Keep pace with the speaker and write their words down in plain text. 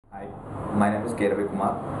Hi, my name is K Ravi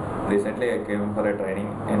Kumar. Recently, I came for a training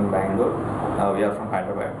in Bangalore. We are from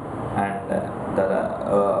Hyderabad, and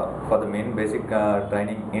for the main basic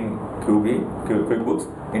training in Quickbooks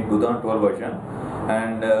in 2012 version,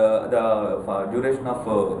 and the duration of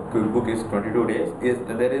Quickbook is 22 days.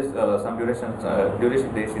 There is some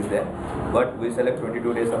duration days is there, but we select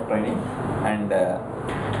 22 days of training. And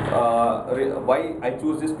why I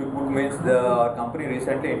choose this Quickbook means our company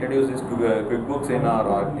recently introduced this Quickbooks in our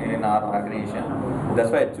organization. That's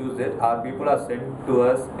why I choose it. Our people are sent to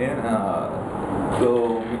us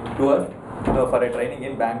to us for a training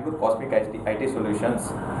in Bangalore Cosmic IT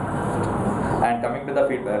Solutions. And coming to the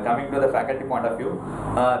feedback, coming to the faculty point of view,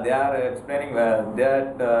 they are explaining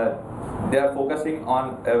they are focusing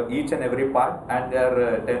on each and every part, and they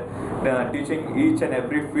are teaching each and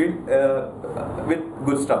every field with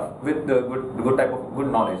good stuff, with good type of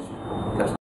good knowledge. That's